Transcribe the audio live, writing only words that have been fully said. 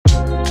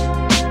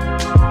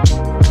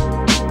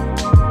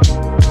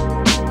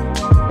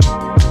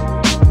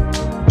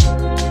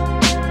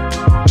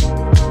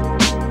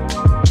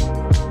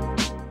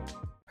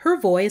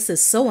voice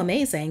is so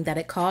amazing that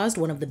it caused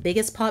one of the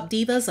biggest pop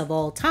divas of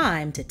all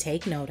time to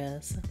take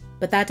notice.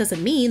 But that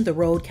doesn't mean the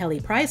road Kelly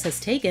Price has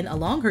taken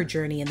along her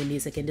journey in the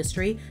music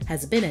industry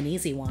has been an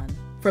easy one.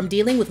 From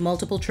dealing with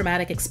multiple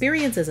traumatic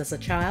experiences as a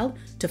child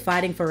to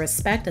fighting for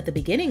respect at the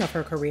beginning of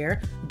her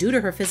career due to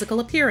her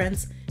physical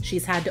appearance,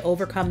 she's had to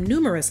overcome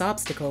numerous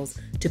obstacles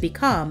to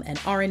become an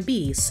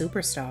R&B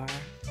superstar.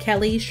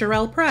 Kelly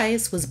Sherelle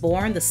Price was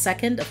born the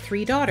second of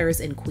 3 daughters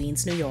in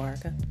Queens, New York.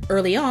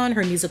 Early on,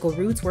 her musical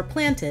roots were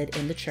planted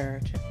in the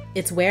church.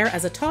 It's where,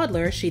 as a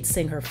toddler, she'd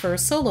sing her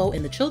first solo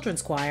in the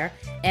children's choir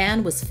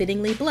and was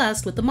fittingly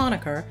blessed with the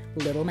moniker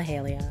Little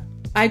Mahalia.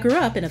 I grew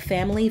up in a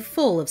family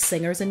full of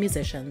singers and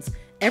musicians.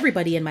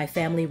 Everybody in my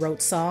family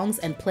wrote songs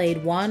and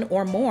played one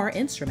or more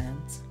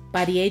instruments.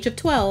 By the age of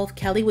 12,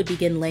 Kelly would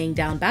begin laying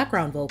down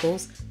background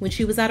vocals when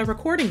she was at a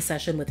recording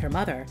session with her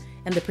mother,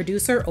 and the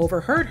producer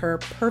overheard her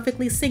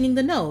perfectly singing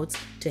the notes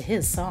to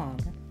his song.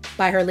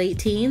 By her late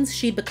teens,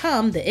 she'd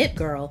become the it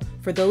girl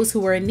for those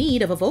who were in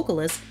need of a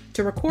vocalist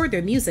to record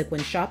their music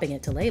when shopping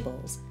it to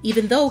labels.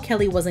 Even though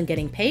Kelly wasn't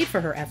getting paid for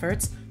her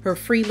efforts, her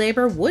free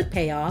labor would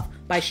pay off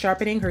by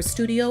sharpening her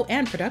studio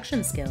and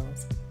production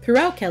skills.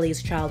 Throughout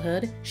Kelly's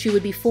childhood, she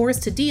would be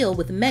forced to deal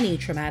with many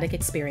traumatic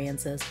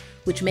experiences,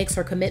 which makes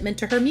her commitment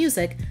to her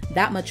music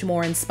that much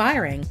more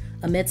inspiring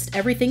amidst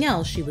everything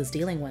else she was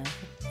dealing with.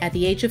 At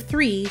the age of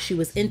 3, she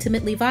was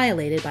intimately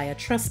violated by a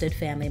trusted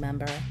family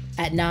member.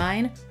 At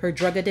 9, her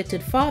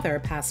drug-addicted father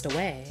passed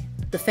away.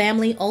 The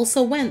family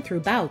also went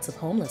through bouts of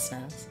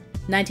homelessness.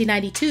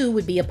 1992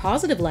 would be a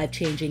positive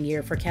life-changing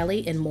year for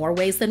Kelly in more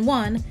ways than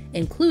one,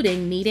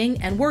 including meeting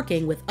and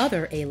working with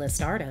other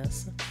A-list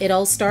artists. It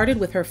all started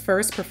with her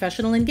first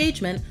professional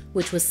engagement,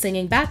 which was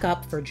singing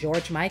backup for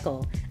George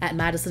Michael at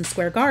Madison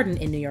Square Garden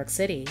in New York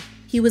City.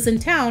 He was in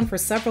town for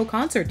several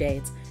concert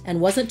dates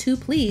and wasn't too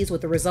pleased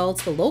with the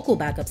results the local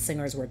backup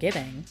singers were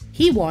giving.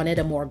 He wanted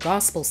a more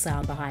gospel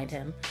sound behind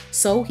him,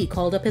 so he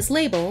called up his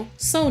label,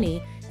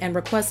 Sony, and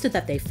requested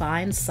that they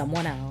find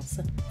someone else.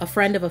 A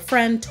friend of a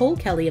friend told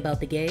Kelly about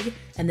the gig,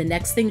 and the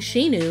next thing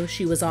she knew,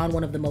 she was on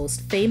one of the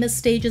most famous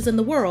stages in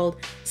the world,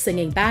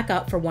 singing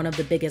backup for one of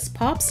the biggest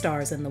pop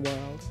stars in the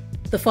world.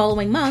 The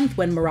following month,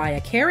 when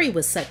Mariah Carey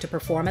was set to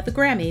perform at the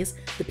Grammys,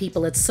 the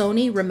people at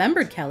Sony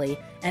remembered Kelly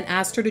and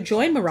asked her to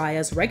join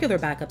Mariah's regular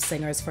backup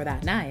singers for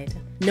that night.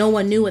 No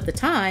one knew at the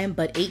time,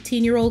 but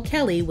 18-year-old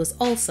Kelly was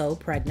also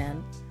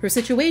pregnant. Her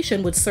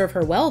situation would serve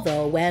her well,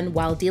 though, when,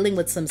 while dealing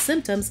with some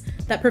symptoms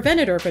that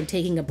prevented her from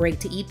taking a break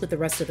to eat with the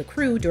rest of the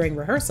crew during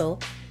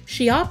rehearsal,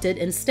 she opted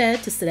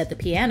instead to sit at the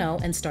piano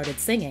and started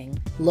singing.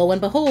 Lo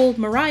and behold,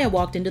 Mariah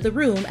walked into the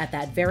room at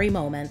that very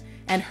moment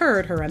and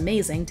heard her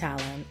amazing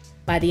talent.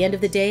 By the end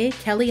of the day,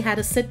 Kelly had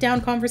a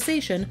sit-down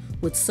conversation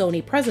with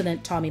Sony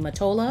president Tommy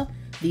Mottola,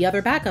 the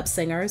other backup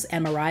singers,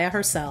 and Mariah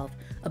herself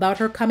about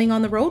her coming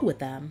on the road with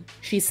them.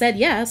 She said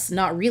yes,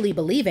 not really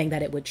believing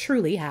that it would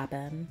truly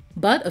happen.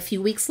 But a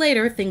few weeks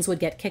later, things would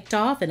get kicked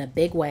off in a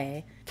big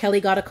way. Kelly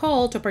got a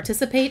call to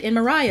participate in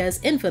Mariah's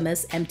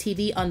infamous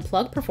MTV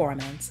Unplugged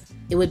performance.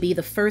 It would be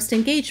the first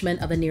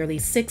engagement of a nearly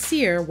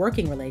 6-year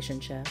working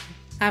relationship.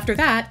 After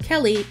that,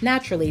 Kelly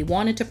naturally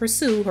wanted to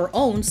pursue her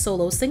own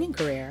solo singing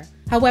career.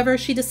 However,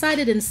 she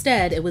decided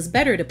instead it was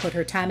better to put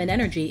her time and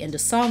energy into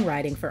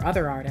songwriting for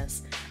other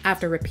artists,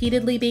 after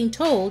repeatedly being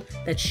told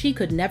that she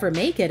could never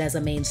make it as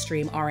a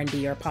mainstream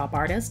R&B or pop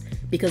artist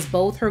because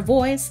both her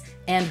voice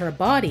and her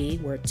body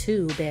were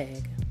too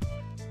big.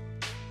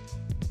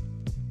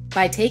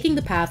 By taking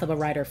the path of a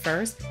writer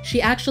first,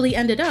 she actually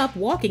ended up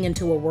walking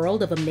into a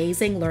world of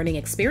amazing learning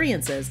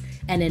experiences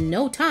and in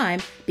no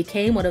time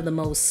became one of the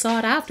most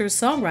sought-after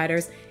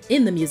songwriters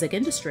in the music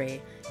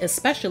industry,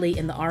 especially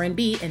in the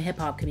R&B and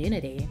hip-hop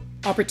community.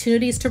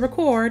 Opportunities to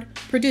record,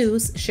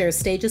 produce, share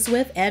stages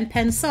with, and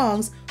pen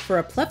songs for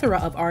a plethora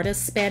of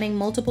artists spanning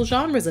multiple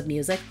genres of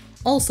music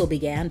also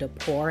began to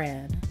pour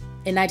in.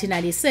 In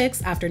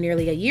 1996, after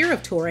nearly a year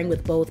of touring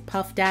with both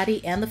Puff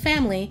Daddy and the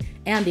Family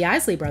and the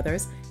Isley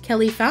Brothers,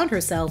 Kelly found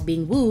herself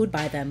being wooed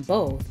by them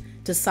both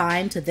to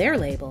sign to their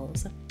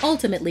labels.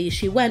 Ultimately,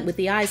 she went with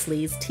the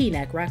Isleys'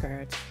 T-Neck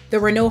Records. There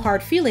were no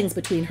hard feelings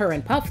between her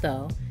and Puff,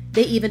 though.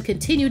 They even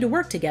continued to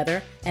work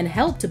together and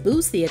helped to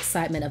boost the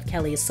excitement of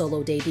Kelly's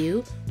solo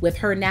debut with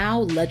her now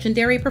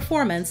legendary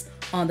performance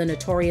on the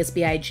Notorious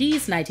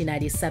B.I.G.'s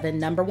 1997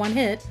 #1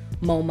 hit,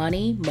 Mo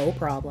Money, Mo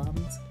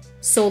Problems.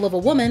 Soul of a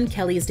Woman,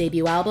 Kelly's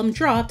debut album,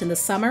 dropped in the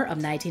summer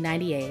of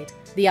 1998.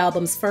 The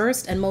album's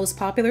first and most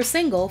popular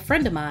single,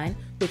 Friend of Mine,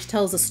 which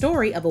tells the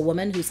story of a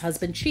woman whose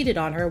husband cheated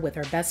on her with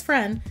her best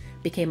friend,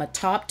 became a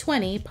top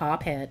 20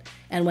 pop hit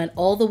and went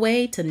all the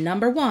way to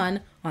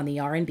 #1 on the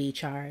R&B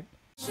chart.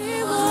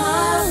 She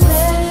was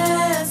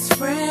my best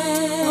friend.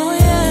 Oh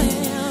yeah,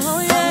 oh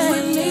yeah,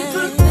 with me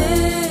through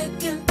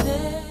thick and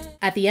thin.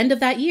 At the end of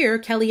that year,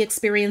 Kelly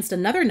experienced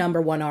another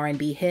 #1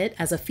 R&B hit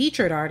as a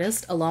featured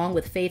artist along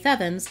with Faith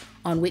Evans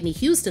on Whitney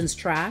Houston's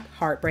track,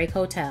 Heartbreak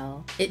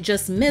Hotel. It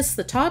just missed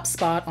the top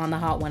spot on the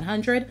Hot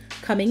 100,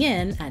 coming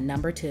in at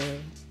 #2.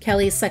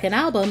 Kelly's second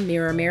album,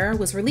 Mirror Mirror,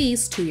 was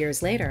released 2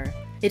 years later.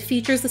 It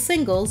features the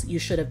singles You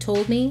Should Have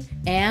Told Me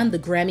and the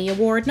Grammy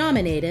Award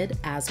nominated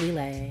As We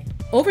Lay.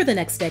 Over the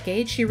next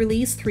decade, she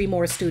released 3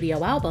 more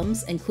studio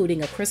albums,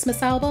 including a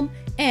Christmas album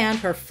and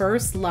her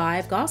first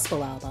live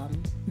gospel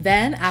album.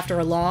 Then, after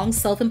a long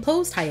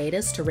self-imposed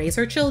hiatus to raise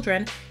her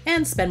children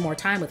and spend more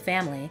time with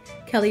family,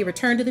 Kelly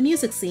returned to the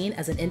music scene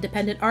as an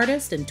independent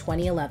artist in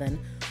 2011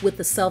 with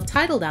the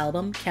self-titled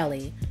album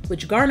Kelly,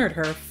 which garnered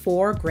her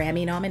 4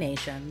 Grammy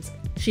nominations.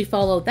 She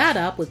followed that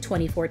up with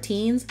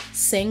 2014's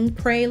Sing,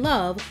 Pray,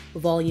 Love,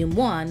 Volume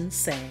 1,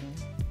 Sing.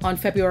 On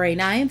February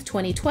 9,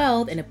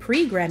 2012, in a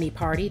pre-Grammy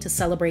party to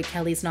celebrate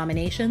Kelly's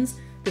nominations,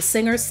 the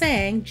singer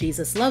sang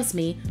Jesus Loves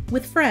Me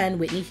with friend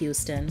Whitney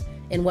Houston,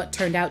 in what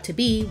turned out to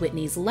be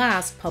Whitney's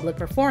last public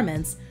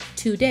performance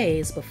 2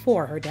 days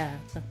before her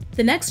death.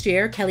 The next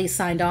year, Kelly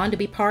signed on to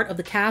be part of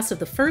the cast of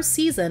the first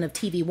season of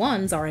TV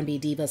One's R&B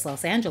Divas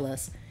Los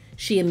Angeles.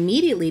 She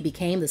immediately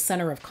became the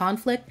center of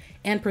conflict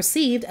and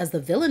perceived as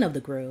the villain of the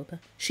group.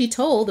 She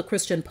told the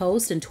Christian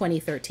Post in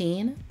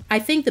 2013, "I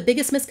think the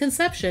biggest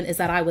misconception is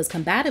that I was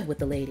combative with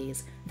the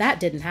ladies. That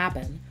didn't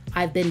happen.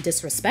 I've been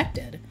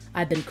disrespected.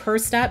 I've been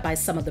cursed at by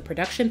some of the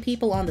production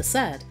people on the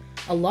set.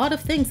 A lot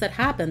of things that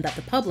happen that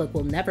the public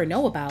will never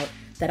know about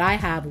that I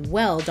have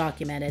well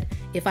documented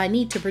if I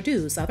need to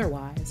produce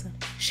otherwise."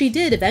 She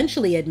did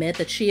eventually admit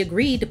that she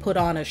agreed to put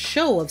on a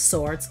show of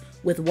sorts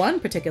with one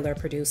particular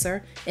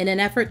producer in an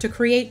effort to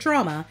create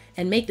drama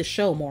and make the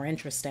show more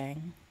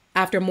interesting.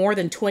 After more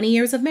than 20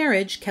 years of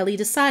marriage, Kelly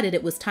decided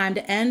it was time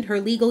to end her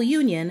legal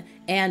union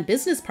and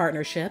business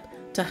partnership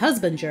to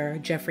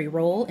husbander Jeffrey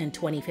Roll in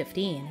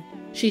 2015.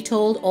 She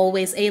told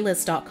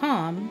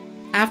AlwaysAlist.com,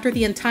 "After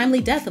the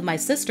untimely death of my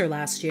sister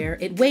last year,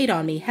 it weighed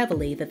on me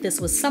heavily that this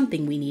was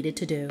something we needed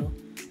to do.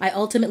 I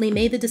ultimately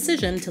made the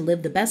decision to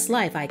live the best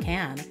life I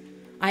can.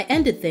 I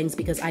ended things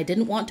because I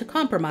didn't want to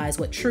compromise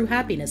what true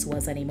happiness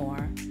was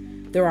anymore.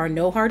 There are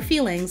no hard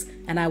feelings,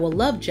 and I will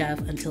love Jeff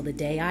until the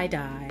day I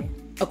die."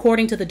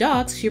 According to the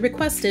docs, she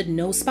requested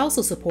no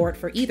spousal support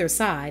for either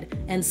side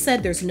and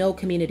said there's no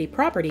community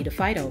property to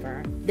fight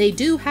over. They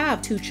do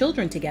have 2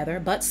 children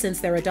together, but since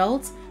they're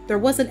adults, there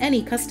wasn't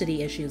any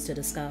custody issues to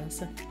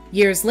discuss.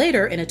 Years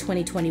later, in a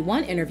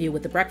 2021 interview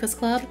with The Breakfast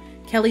Club,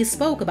 Kelly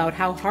spoke about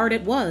how hard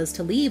it was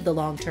to leave the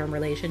long-term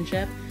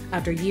relationship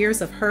after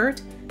years of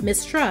hurt,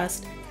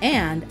 mistrust,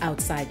 and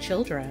outside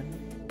children.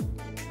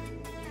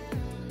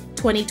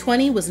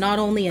 2020 was not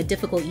only a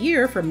difficult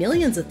year for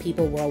millions of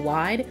people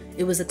worldwide,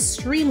 it was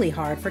extremely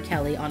hard for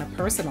Kelly on a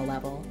personal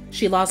level.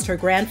 She lost her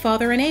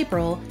grandfather in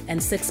April,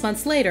 and 6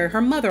 months later,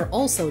 her mother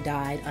also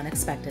died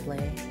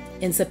unexpectedly.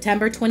 In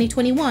September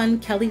 2021,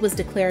 Kelly was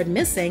declared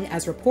missing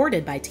as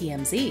reported by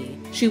TMZ.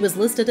 She was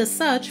listed as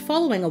such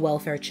following a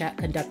welfare check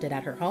conducted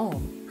at her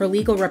home. Her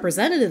legal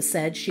representative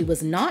said she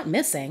was not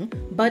missing,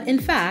 but in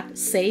fact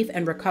safe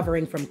and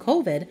recovering from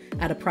COVID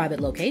at a private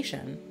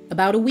location.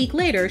 About a week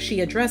later, she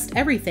addressed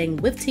everything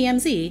with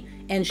TMZ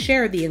and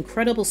shared the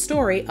incredible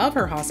story of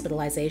her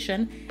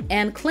hospitalization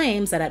and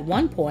claims that at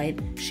one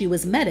point she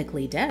was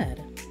medically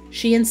dead.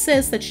 She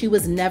insists that she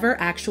was never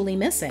actually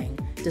missing,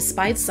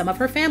 despite some of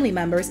her family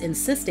members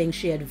insisting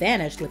she had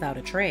vanished without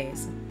a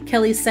trace.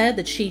 Kelly said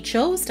that she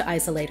chose to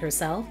isolate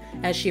herself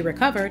as she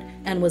recovered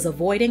and was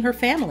avoiding her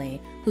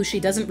family, who she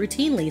doesn't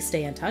routinely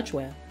stay in touch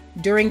with.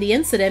 During the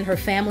incident, her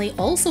family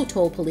also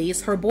told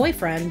police her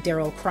boyfriend,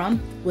 Daryl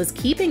Crump, was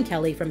keeping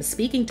Kelly from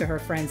speaking to her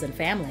friends and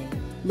family.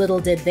 Little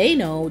did they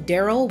know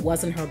Daryl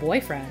wasn't her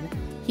boyfriend.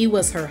 He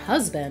was her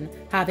husband,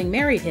 having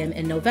married him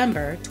in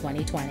November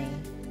 2020.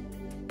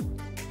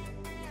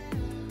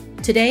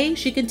 Today,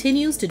 she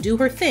continues to do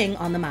her thing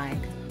on the mic.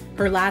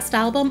 Her last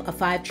album, a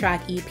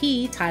 5-track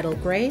EP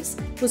titled Grace,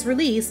 was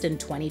released in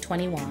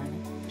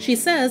 2021. She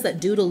says that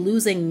due to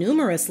losing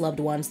numerous loved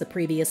ones the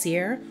previous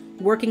year,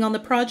 working on the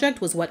project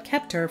was what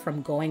kept her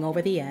from going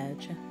over the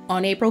edge.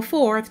 On April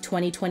 4th,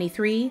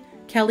 2023,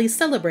 Kelly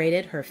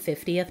celebrated her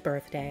 50th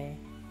birthday.